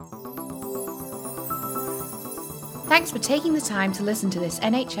Thanks for taking the time to listen to this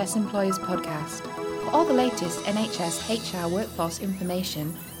NHS Employers podcast. For all the latest NHS HR workforce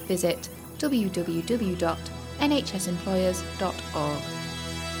information, visit www.nhsemployers.org.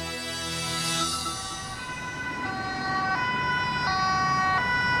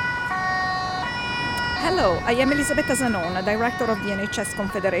 Hello, I am Elisabetta Zanon, Director of the NHS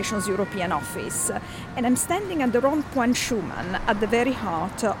Confederation's European Office, and I'm standing at the Rond-Point Schuman at the very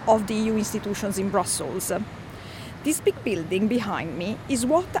heart of the EU institutions in Brussels. This big building behind me is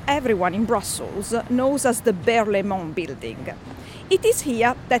what everyone in Brussels knows as the Berlaymont building. It is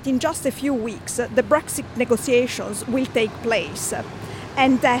here that in just a few weeks the Brexit negotiations will take place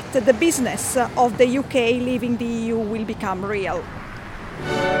and that the business of the UK leaving the EU will become real.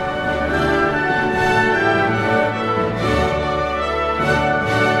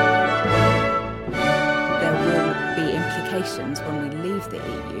 When we leave the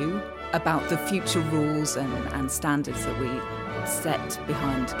EU about the future rules and standards that we set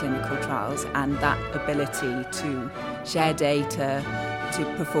behind clinical trials and that ability to share data, to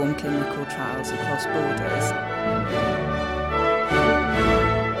perform clinical trials across borders.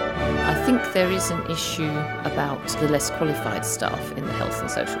 I think there is an issue about the less qualified staff in the health and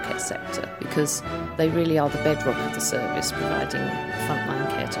social care sector because they really are the bedrock of the service, providing frontline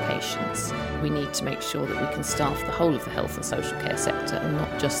care to patients. We need to make sure that we can staff the whole of the health and social care sector and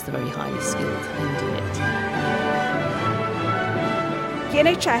not just the very highly skilled end of it. The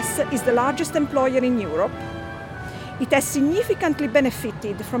NHS is the largest employer in Europe. It has significantly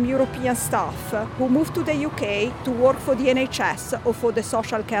benefited from European staff who moved to the UK to work for the NHS or for the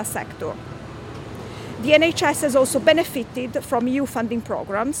social care sector. The NHS has also benefited from EU funding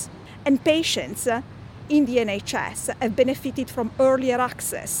programmes, and patients in the NHS have benefited from earlier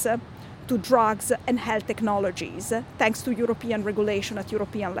access to drugs and health technologies thanks to European regulation at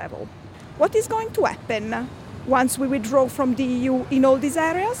European level. What is going to happen once we withdraw from the EU in all these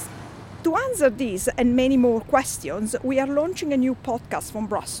areas? To answer these and many more questions, we are launching a new podcast from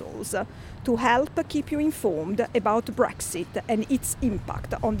Brussels to help keep you informed about Brexit and its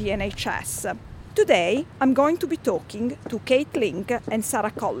impact on the NHS. Today, I'm going to be talking to Kate Link and Sarah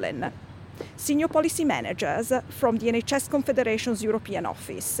Collen, Senior Policy Managers from the NHS Confederation's European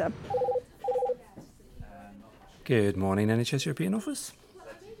Office. Good morning, NHS European Office.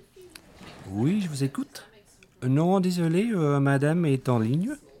 Oui, je vous écoute. Non, désolé, madame est en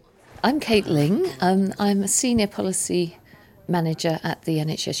ligne. I'm Kate Ling. I'm a Senior Policy Manager at the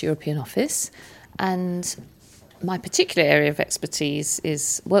NHS European Office, and my particular area of expertise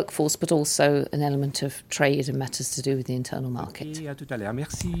is workforce, but also an element of trade and matters to do with the internal market. Okay, à tout à l'heure.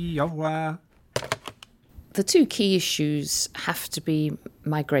 Merci, au revoir. The two key issues have to be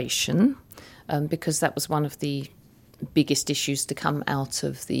migration, because that was one of the biggest issues to come out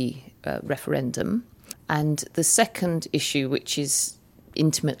of the referendum. And the second issue, which is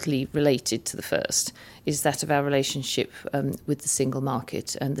intimately related to the first, is that of our relationship with the single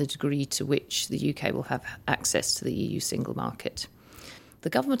market and the degree to which the UK will have access to the EU single market. The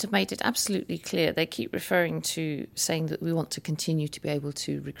government have made it absolutely clear. They keep referring to saying that we want to continue to be able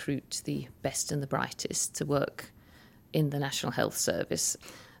to recruit the best and the brightest to work in the National Health Service.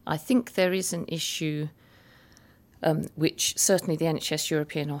 I think there is an issue which certainly the NHS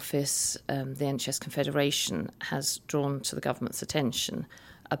European Office, the NHS Confederation, has drawn to the government's attention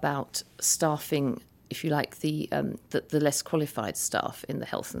about staffing, if you like, the less qualified staff in the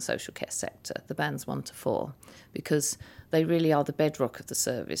health and social care sector, the bands 1 to 4, because they really are the bedrock of the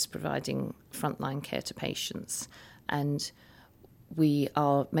service, providing frontline care to patients. And we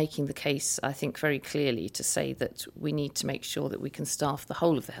are making the case, I think, very clearly to say that we need to make sure that we can staff the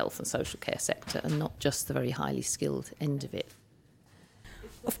whole of the health and social care sector and not just the very highly skilled end of it.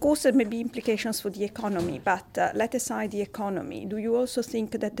 Of course, there may be implications for the economy, but let aside the economy, do you also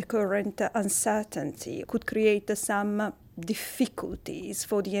think that the current uncertainty could create some difficulties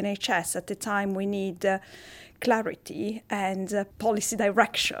for the NHS at the time we need clarity and policy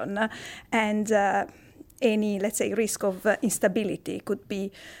direction and any, let's say, risk of instability could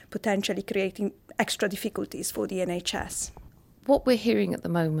be potentially creating extra difficulties for the NHS? What we're hearing at the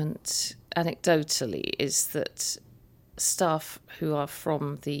moment, anecdotally, is that staff who are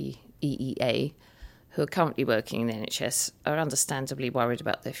from the EEA, who are currently working in the NHS, are understandably worried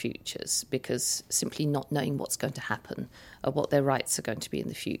about their futures because simply not knowing what's going to happen or what their rights are going to be in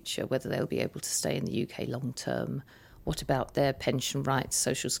the future, whether they'll be able to stay in the UK long term, what about their pension rights,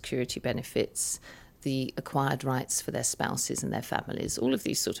 social security benefits, the acquired rights for their spouses and their families, all of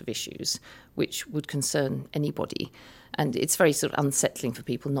these sort of issues which would concern anybody. And it's very sort of unsettling for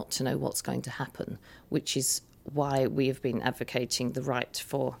people not to know what's going to happen, which is why we have been advocating the right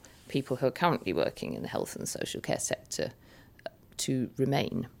for people who are currently working in the health and social care sector to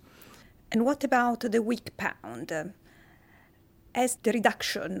remain. And what about the weak pound? Has the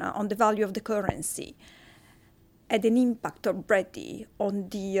reduction on the value of the currency had an impact already on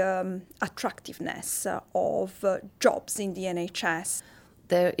the attractiveness of jobs in the NHS?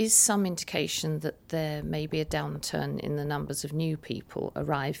 There is some indication that there may be a downturn in the numbers of new people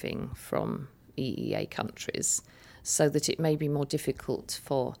arriving from EEA countries, so that it may be more difficult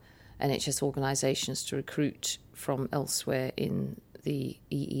for NHS organisations to recruit from elsewhere in the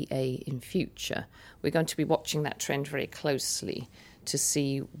EEA in future. We're going to be watching that trend very closely to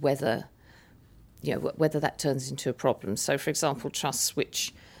see whether that turns into a problem. So, for example, trusts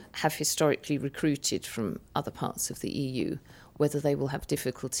which have historically recruited from other parts of the EU, whether they will have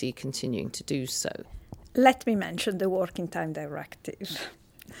difficulty continuing to do so. Let me mention the Working Time Directive.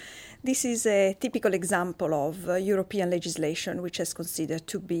 This is a typical example of European legislation which is considered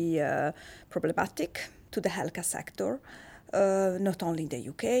to be problematic to the healthcare sector, not only in the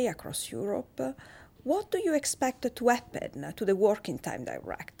UK, across Europe. What do you expect to happen to the Working Time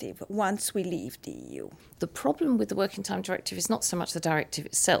Directive once we leave the EU? The problem with the Working Time Directive is not so much the directive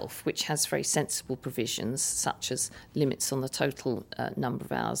itself, which has very sensible provisions, such as limits on the total number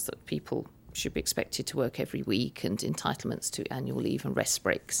of hours that people should be expected to work every week and entitlements to annual leave and rest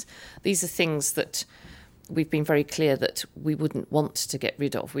breaks. These are things that we've been very clear that we wouldn't want to get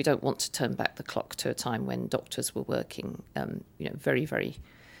rid of. We don't want to turn back the clock to a time when doctors were working very, very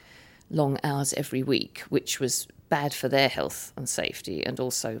long hours every week, which was bad for their health and safety and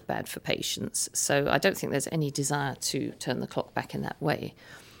also bad for patients. So I don't think there's any desire to turn the clock back in that way.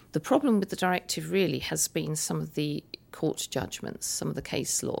 The problem with the directive really has been some of the court judgments, some of the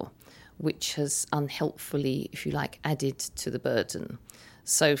case law, which has unhelpfully, if you like, added to the burden.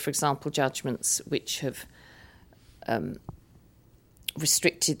 So, for example, judgments which have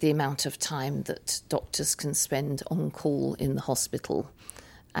restricted the amount of time that doctors can spend on call in the hospital,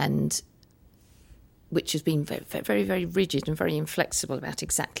 and which has been very, very, very rigid and very inflexible about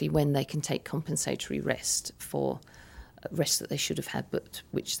exactly when they can take compensatory rest for rest that they should have had but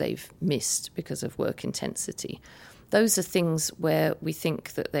which they've missed because of work intensity. Those are things where we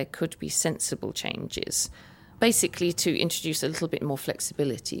think that there could be sensible changes, basically to introduce a little bit more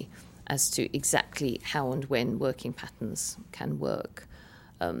flexibility as to exactly how and when working patterns can work.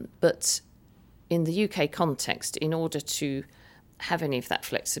 But in the UK context, in order to have any of that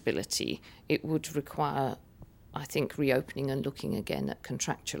flexibility, it would require, I think, reopening and looking again at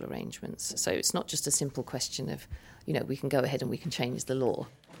contractual arrangements. So it's not just a simple question of, we can go ahead and we can change the law.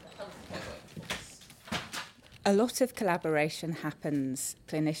 A lot of collaboration happens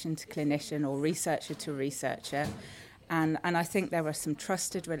clinician to clinician or researcher to researcher, and I think there are some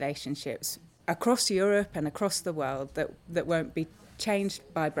trusted relationships across Europe and across the world that won't be changed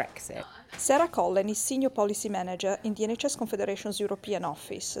by Brexit. Sarah Collen is Senior Policy Manager in the NHS Confederation's European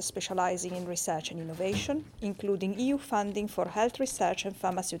Office, specialising in research and innovation, including EU funding for health research and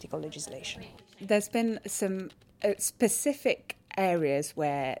pharmaceutical legislation. There's been some specific areas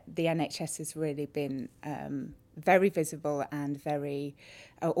where the NHS has really been very visible and very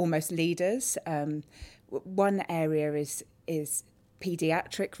almost leaders. One area is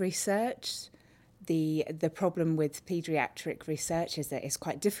paediatric research. The problem with paediatric research is that it's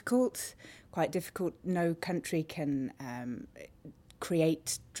quite difficult. No country can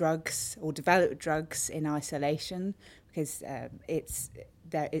create drugs or develop drugs in isolation because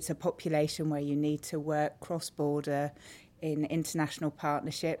it's a population where you need to work cross-border in international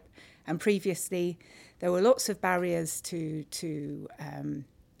partnership. And previously, there were lots of barriers to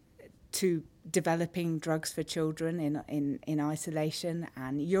developing drugs for children in isolation,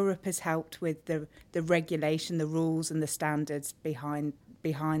 and Europe has helped with the regulation, the rules and the standards behind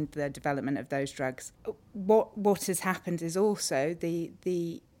the development of those drugs. What has happened is also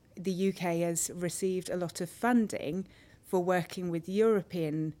the UK has received a lot of funding for working with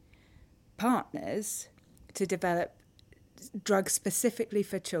European partners to develop drugs specifically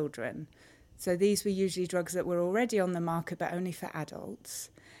for children. So these were usually drugs that were already on the market but only for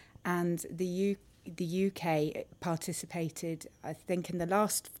adults. And the UK participated, I think, in the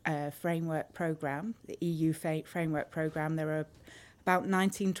last framework programme, the EU framework programme. There are about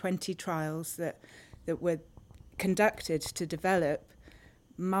 19-20 trials that were conducted to develop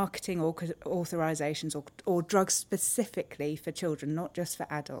marketing authorisations or drugs specifically for children, not just for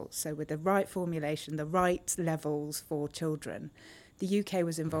adults. So with the right formulation, the right levels for children. The UK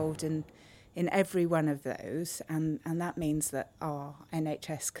was involved in every one of those, and that means that our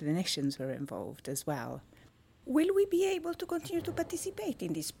NHS clinicians were involved as well. Will we be able to continue to participate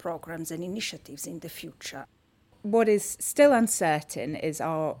in these programmes and initiatives in the future? What is still uncertain is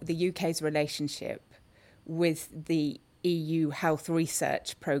the UK's relationship with the EU health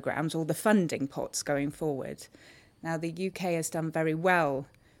research programmes or the funding pots going forward. Now, the UK has done very well.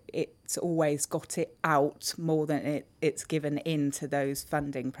 It's always got it out more than it's given into those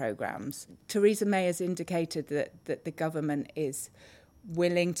funding programmes. Theresa May has indicated that the government is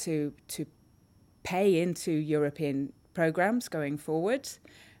willing to pay into European programmes going forward,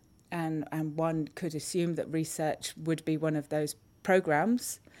 and one could assume that research would be one of those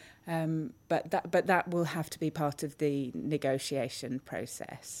programmes, but that will have to be part of the negotiation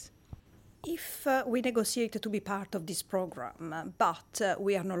process. If we negotiate to be part of this programme, but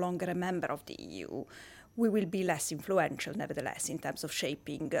we are no longer a member of the EU, we will be less influential, nevertheless, in terms of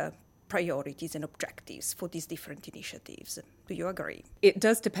shaping priorities and objectives for these different initiatives. Do you agree? It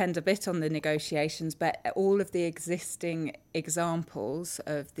does depend a bit on the negotiations, but all of the existing examples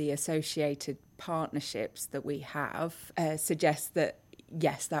of the associated partnerships that we have suggest that,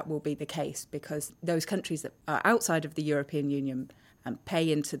 yes, that will be the case, because those countries that are outside of the European Union and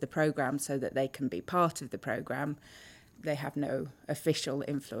pay into the programme so that they can be part of the programme, they have no official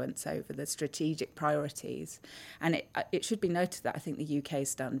influence over the strategic priorities. And it should be noted that I think the UK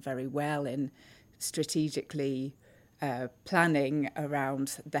has done very well in strategically planning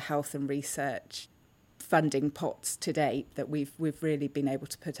around the health and research funding pots to date, that we've really been able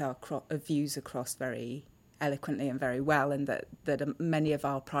to put our views across very eloquently and very well, and that many of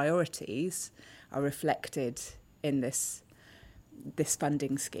our priorities are reflected in this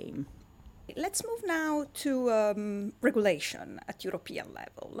funding scheme. Let's move now to regulation at European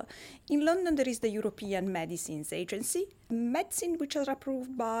level. In London, there is the European Medicines Agency. Medicine which are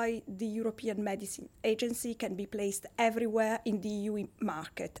approved by the European Medicine Agency can be placed everywhere in the EU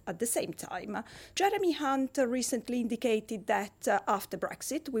market at the same time. Jeremy Hunt recently indicated that after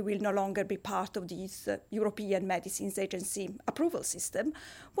Brexit, we will no longer be part of this European Medicines Agency approval system.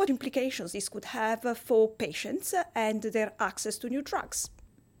 What implications this could have for patients and their access to new drugs?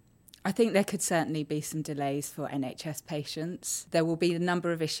 I think there could certainly be some delays for NHS patients. There will be a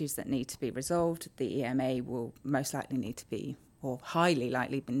number of issues that need to be resolved. The EMA will most likely need to be, or highly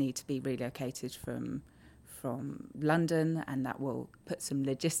likely need to be, relocated from London, and that will put some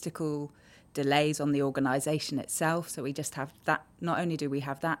logistical delays on the organisation itself. So we just have that. Not only do we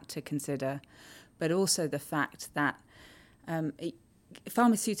have that to consider, but also the fact that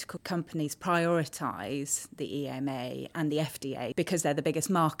pharmaceutical companies prioritise the EMA and the FDA because they're the biggest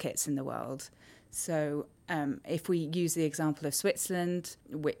markets in the world. So if we use the example of Switzerland,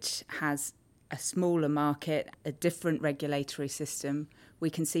 which has a smaller market, a different regulatory system, we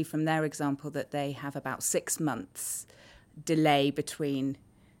can see from their example that they have about 6 months delay between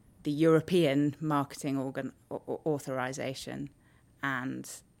the European marketing authorisation and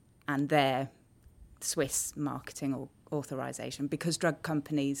their Swiss marketing authorisation, because drug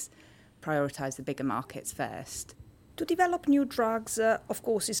companies prioritise the bigger markets first. To develop new drugs, of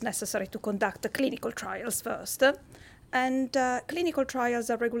course, it's necessary to conduct clinical trials first, and clinical trials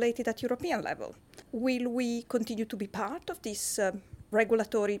are regulated at European level. Will we continue to be part of this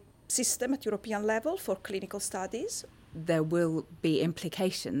regulatory system at European level for clinical studies? There will be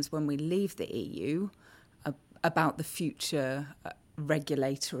implications when we leave the EU about the future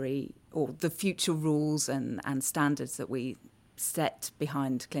regulatory or the future rules and standards that we set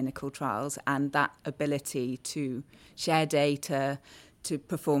behind clinical trials, and that ability to share data, to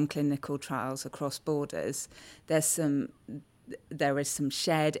perform clinical trials across borders. There is some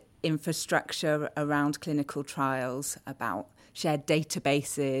shared infrastructure around clinical trials, about shared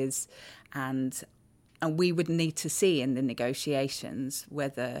databases, and we would need to see in the negotiations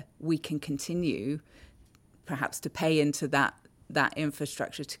whether we can continue perhaps to pay into that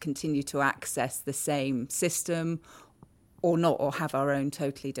infrastructure to continue to access the same system or not, or have our own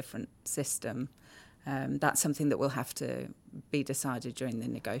totally different system. That's something that will have to be decided during the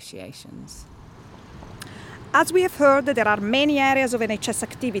negotiations. As we have heard, there are many areas of NHS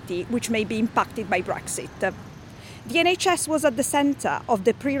activity which may be impacted by Brexit. The NHS was at the centre of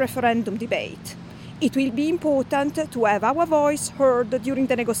the pre-referendum debate. It will be important to have our voice heard during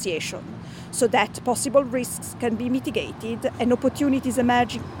the negotiation, so that possible risks can be mitigated and opportunities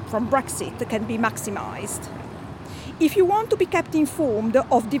emerging from Brexit can be maximised. If you want to be kept informed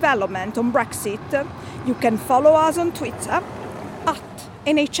of development on Brexit, you can follow us on Twitter at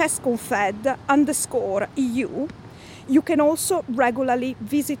NHSConfed_EU. You can also regularly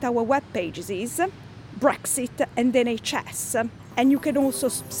visit our web pages, Brexit and NHS, and you can also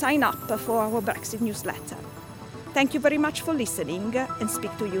sign up for our Brexit newsletter. Thank you very much for listening, and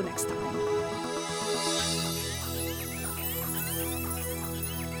speak to you next time.